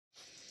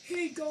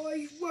Hey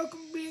guys,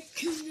 welcome back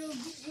to another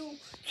video.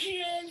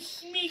 Today I'm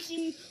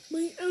smashing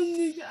my own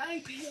new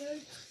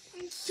iPad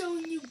and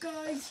showing you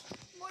guys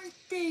my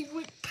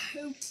favorite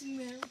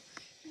Pokemon.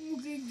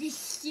 Look at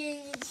this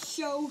thing, it's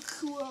so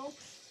cool.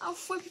 I'll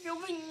flip it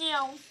over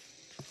now.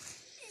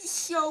 It's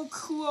so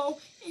cool.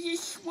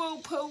 It's a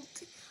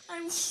Slowpoke.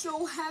 I'm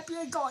so happy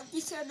I got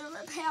this out of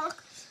the pack.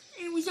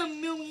 It was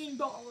 $1 million.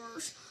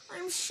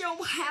 I'm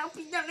so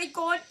happy that I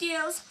got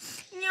this.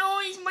 Now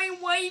it's my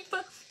wife.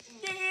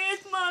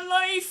 It's my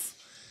life.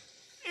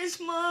 It's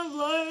my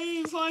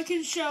life. I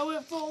can sell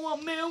it for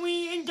 $1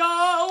 million.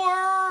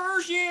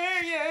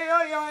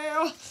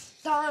 Yeah.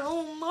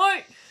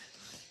 Dynamite.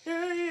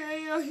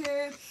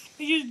 Yeah.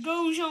 It just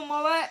goes on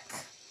my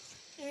back.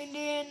 And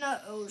then,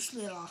 oh, it's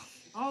split off.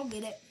 I'll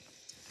get it.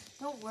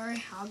 Don't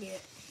worry, I'll get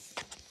it.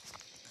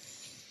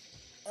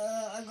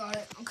 I got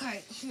it.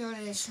 Okay, here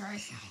it is right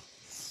here.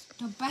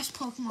 The best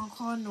Pokemon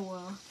card in the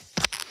world.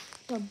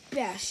 The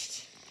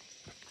best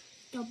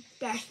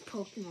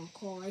Pokemon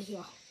card right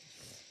here.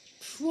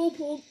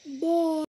 Slowpoke. Bye.